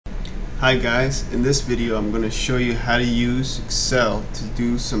Hi guys, in this video I'm going to show you how to use Excel to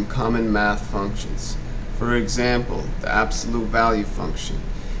do some common math functions. For example, the absolute value function,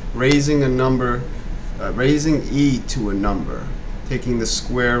 raising a number, raising e to a number, taking the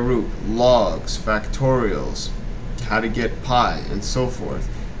square root, logs, factorials, how to get pi, and so forth.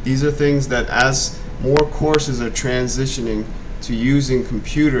 These are things that as more courses are transitioning to using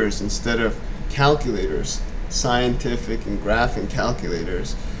computers instead of calculators, scientific and graphing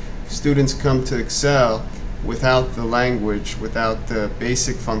calculators, students come to Excel without the language, without the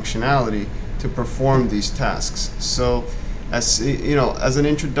basic functionality to perform these tasks. So as an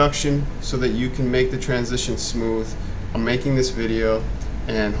introduction so that you can make the transition smooth, I'm making this video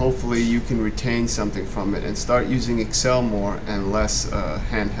and hopefully you can retain something from it and start using Excel more and less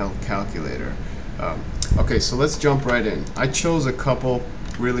handheld calculator. Okay, so let's jump right in. I chose a couple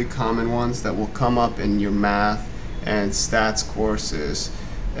really common ones that will come up in your math and stats courses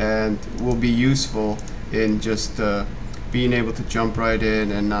and will be useful in just being able to jump right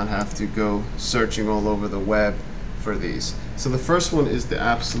in and not have to go searching all over the web for these. So the first one is the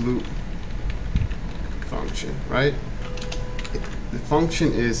absolute function, right? The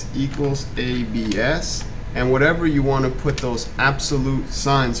function is equals ABS, and whatever you want to put those absolute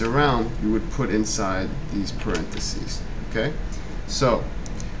signs around, you would put inside these parentheses. Okay, so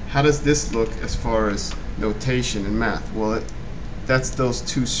how does this look as far as notation in math? Well, that's those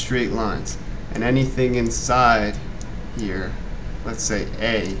two straight lines, and anything inside here, let's say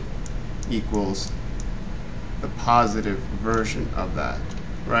A, equals the positive version of that,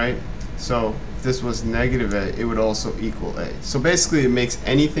 right? So if this was negative A, it would also equal A. So basically it makes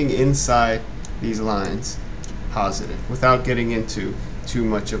anything inside these lines positive without getting into too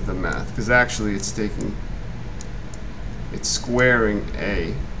much of the math, because actually it's squaring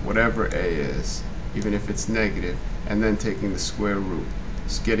A, whatever A is, even if it's negative, and then taking the square root.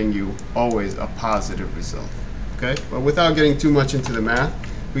 It's getting you always a positive result. Okay, but without getting too much into the math,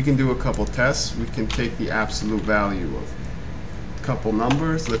 we can do a couple tests. We can take the absolute value of a couple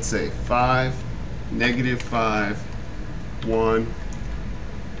numbers, let's say 5, negative 5, 1,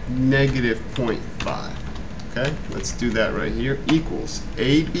 negative 0.5. Okay, let's do that right here. Equals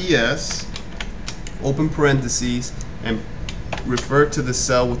ABS, open parentheses, and refer to the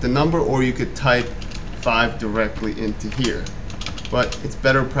cell with the number, or you could type 5 directly into here. But it's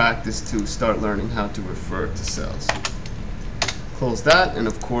better practice to start learning how to refer to cells. Close that, and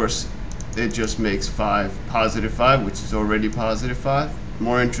of course it just makes 5 positive 5, which is already positive 5.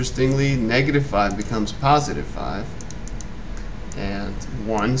 More interestingly, negative 5 becomes positive 5, and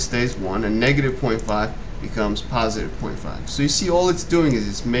 1 stays 1, and negative 0.5 becomes positive 0.5. So you see, all it's doing is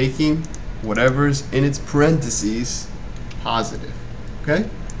it's making whatever's in its parentheses positive. Okay,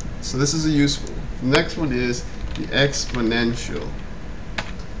 so this is a useful one. The next one is the exponential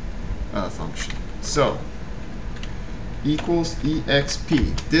function. So equals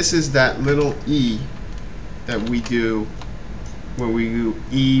exp. This is that little e that we do when we do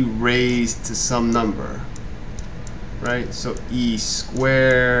e raised to some number, right? So e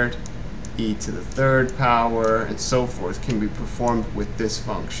squared, e to the third power, and so forth can be performed with this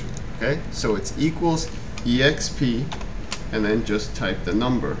function. Okay, so it's equals exp, and then just type the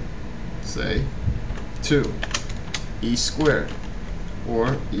number, say 2, e squared,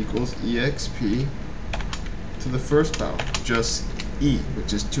 or equals exp to the first power, just e,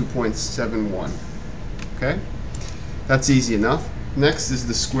 which is 2.71. Okay, that's easy enough. Next is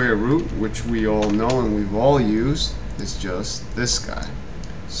the square root, which we all know and we've all used. It's just this guy.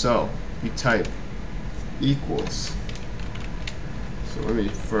 So you type equals, so let me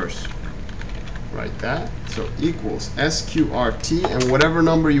first write that. So equals SQRT, and whatever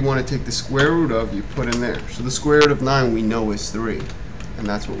number you want to take the square root of, you put in there. So the square root of 9 we know is 3, and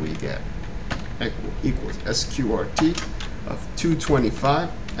that's what we get. Equals SQRT of 225,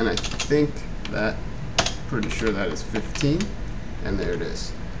 and I think that, pretty sure that is 15, and there it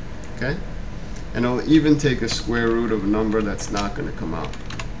is. Okay, and it'll even take a square root of a number that's not going to come out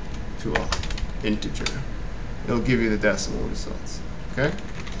to an integer. It'll give you the decimal results. Okay,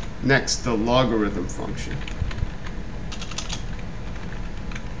 next, the logarithm function.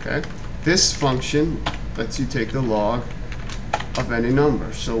 Okay, this function lets you take the log of any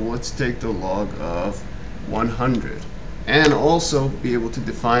number. So let's take the log of 100 and also be able to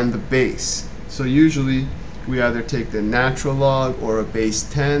define the base. So usually we either take the natural log or a base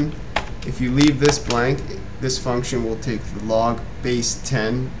 10. If you leave this blank, this function will take the log base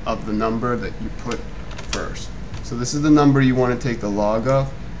 10 of the number that you put first. So this is the number you want to take the log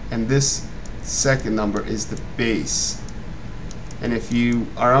of, and this second number is the base. And if you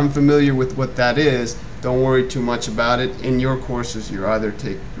are unfamiliar with what that is, Don't worry too much about it. In your courses, your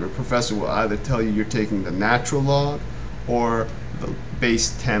professor will either tell you you're taking the natural log or the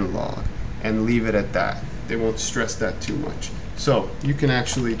base 10 log, and leave it at that. They won't stress that too much. So you can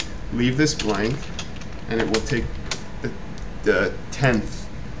actually leave this blank, and it will take the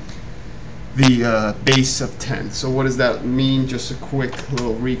base of 10. So what does that mean? Just a quick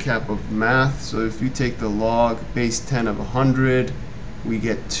little recap of math. So if you take the log base 10 of 100, we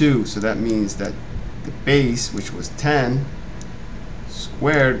get 2. So that means that the base, which was 10,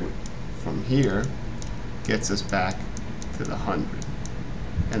 squared from here, gets us back to the 100.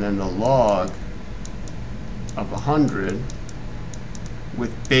 And then the log of 100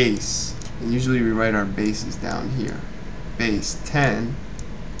 with base, and usually we write our bases down here, base 10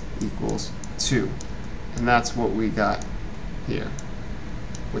 equals 2. And that's what we got here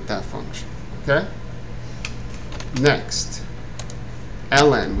with that function. Okay? Next,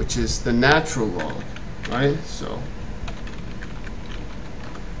 ln, which is the natural log, right? So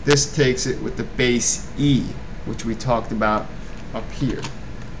this takes it with the base e, which we talked about up here,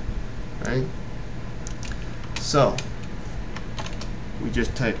 right? So we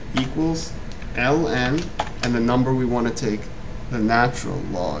just type equals ln and the number we want to take the natural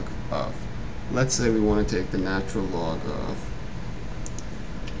log of. Let's say we want to take the natural log of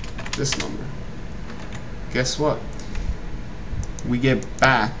this number. Guess what? We get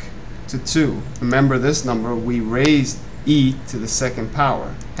back to 2. Remember, this number we raised e to the second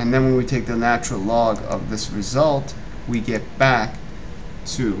power, and then when we take the natural log of this result, we get back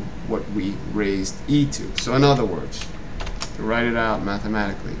to what we raised e to. So in other words, to write it out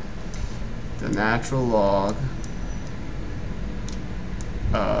mathematically, the natural log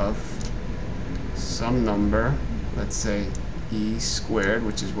of some number, let's say e squared,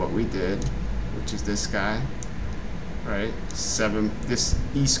 which is what we did, which is this guy, right? This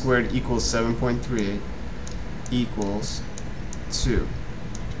e squared equals 7.38 equals 2.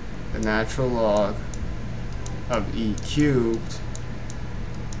 The natural log of e cubed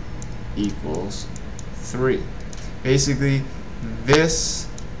equals 3. Basically, this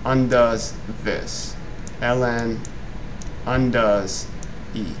undoes this. ln undoes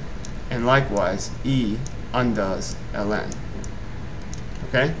e. And likewise, e undoes ln.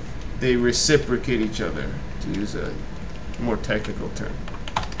 Okay? They reciprocate each other, to use a more technical term.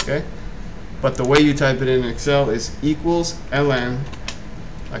 Okay? But the way you type it in Excel is equals ln,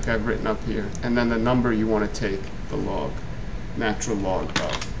 like I've written up here, and then the number you want to take, the log, natural log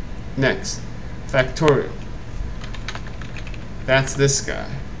of. Next, factorial. That's this guy.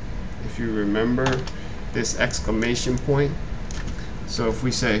 If you remember this exclamation point. So if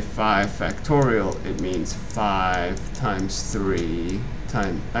we say 5 factorial, it means 5 times 3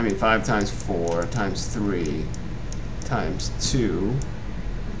 times, 5 times 4 times 3 times 2,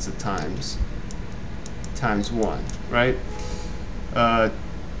 it's a times 1, right?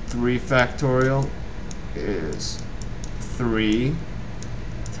 3 factorial is 3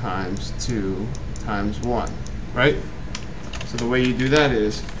 times 2 times 1, right? So the way you do that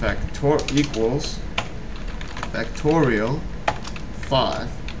is equals factorial 5,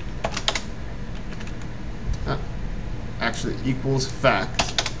 actually equals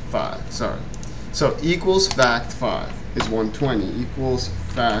fact 5, sorry. So equals fact 5 is 120, equals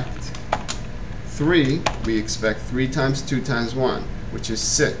fact 3, we expect 3 times 2 times 1, which is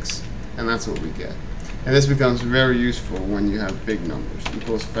 6, and that's what we get. And this becomes very useful when you have big numbers.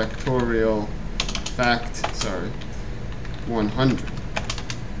 Equals factorial 100.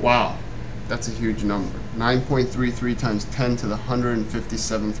 Wow, that's a huge number. 9.33 times 10 to the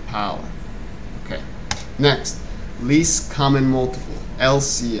 157th power. Okay, next, least common multiple,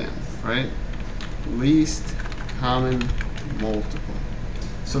 LCM, right? Least common multiple.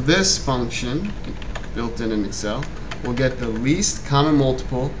 So this function, built in Excel, will get the least common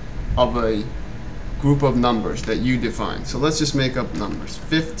multiple of a group of numbers that you define. So let's just make up numbers.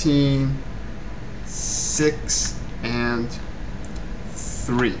 15, 6, and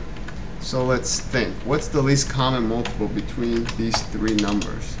 3. So let's think. What's the least common multiple between these 3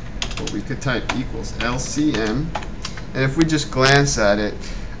 numbers? Well, we could type equals LCM. And if we just glance at it,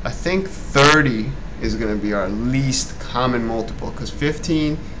 I think 30 is going to be our least common multiple, because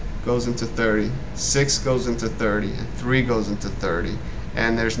 15 goes into 30, 6 goes into 30, and 3 goes into 30.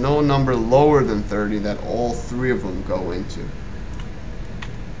 And there's no number lower than 30 that all 3 of them go into.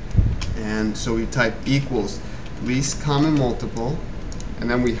 And so we type equals least common multiple, and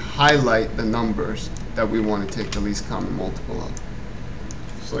then we highlight the numbers that we want to take the least common multiple of.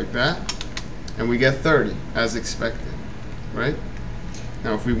 Just like that. And we get 30, as expected, right?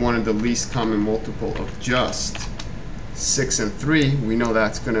 Now if we wanted the least common multiple of just 6 and 3, we know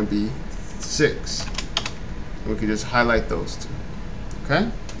that's going to be 6. And we can just highlight those two. Okay?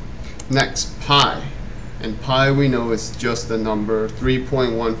 Next, pi. And pi we know is just the number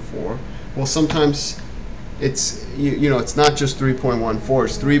 3.14. Well, sometimes it's it's not just 3.14,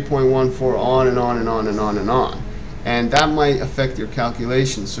 it's 3.14 on and on and on and on and on. And that might affect your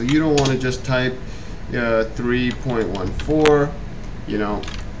calculation. So you don't want to just type 3.14,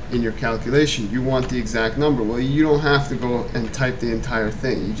 in your calculation. You want the exact number. Well, you don't have to go and type the entire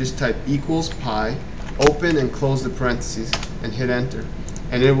thing. You just type equals pi, open and close the parentheses, and hit enter.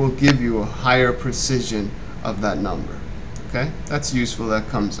 And it will give you a higher precision of that number. Okay? That's useful. That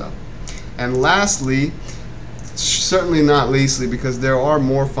comes up. And lastly, certainly not leastly, because there are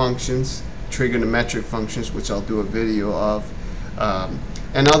more functions, trigonometric functions, which I'll do a video of,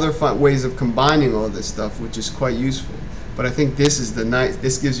 and other ways of combining all this stuff, which is quite useful. But I think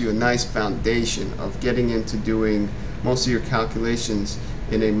this gives you a nice foundation of getting into doing most of your calculations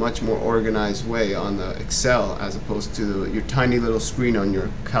in a much more organized way on the Excel, as opposed to your tiny little screen on your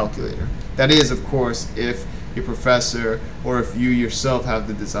calculator. That is, of course, if your professor or if you yourself have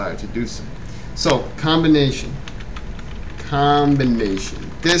the desire to do so. So, combination.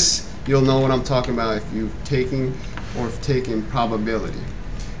 This, you'll know what I'm talking about if you've taken probability.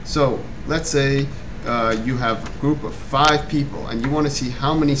 So, let's say you have a group of 5 people and you want to see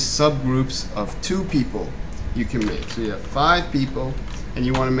how many subgroups of 2 people you can make. So you have 5 people and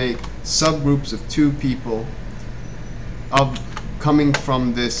you want to make subgroups of 2 people coming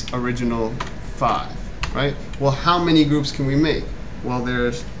from this original 5, right? Well, how many groups can we make? Well,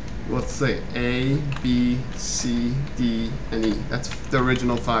 there's, let's say, A, B, C, D, and E. That's the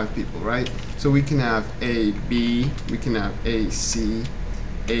original 5 people, right? So we can have A, B, we can have A, C,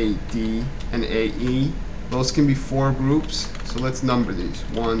 A, D, and A, E. Those can be 4 groups. So let's number these.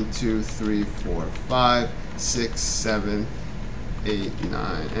 1, 2, 3, 4, 5, 6, 7, 8,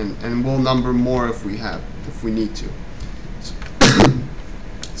 9, and we'll number more if we need to.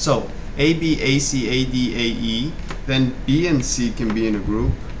 So A, B, A, C, A, D, A, E. Then B and C can be in a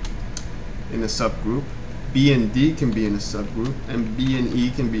group, in a subgroup. B and D can be in a subgroup, and B and E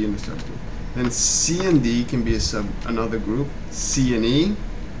can be in a subgroup. Then C and D can be another group. C and E.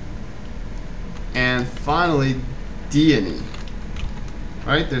 And finally, D and E.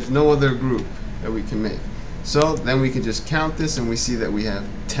 Right? There's no other group that we can make. So then we can just count this and we see that we have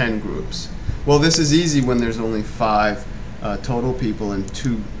 10 groups. Well, this is easy when there's only 5 total people and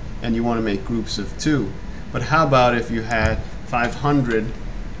you want to make groups of 2. But how about if you had 500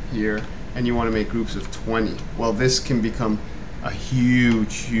 here and you want to make groups of 20? Well, this can become a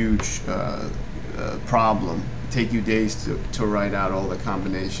huge problem. Take you days to write out all the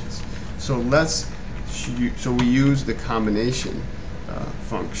combinations. So we use the combination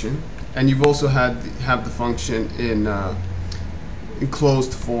function, and you've also have the function in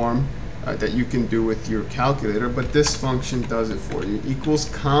closed form that you can do with your calculator, but this function does it for you. Equals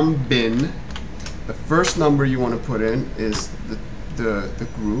combin. The first number you want to put in is the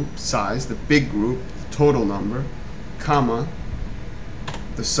group size, the big group, the total number, comma,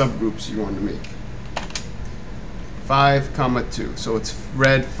 the subgroups you want to make. 5, 2. So it's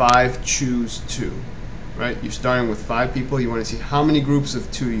red 5, choose 2. Right? You're starting with 5 people. You want to see how many groups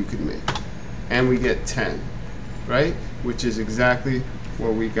of 2 you can make. And we get 10. Right? Which is exactly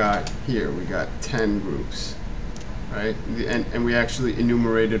what we got here. We got 10 groups. Right? And we actually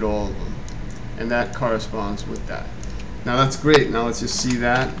enumerated all of them. And that corresponds with that. Now that's great. Now let's just see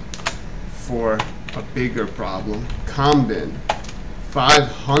that for a bigger problem. Combin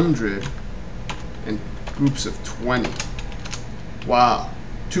 500 and groups of 20. Wow.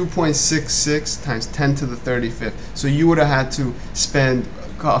 2.66 times 10 to the 35th. So you would have had to spend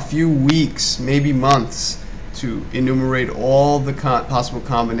a few weeks, maybe months, to enumerate all the possible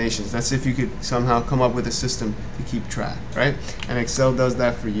combinations. That's if you could somehow come up with a system to keep track, right? And Excel does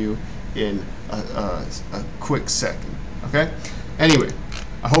that for you in a quick second. Okay? Anyway,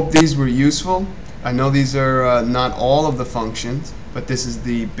 I hope these were useful. I know these are not all of the functions, but this is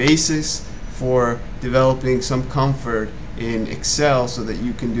the basis for developing some comfort in Excel so that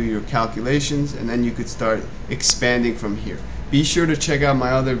you can do your calculations, and then you could start expanding from here. Be sure to check out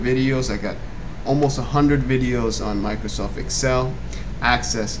my other videos. I got almost 100 videos on Microsoft Excel,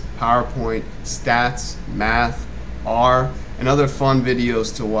 Access, PowerPoint, Stats, Math, R, and other fun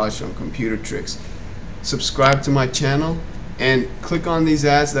videos to watch on computer tricks. Subscribe to my channel and click on these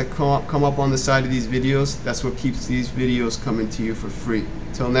ads that come up on the side of these videos. That's what keeps these videos coming to you for free.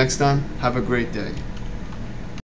 Till next time, have a great day.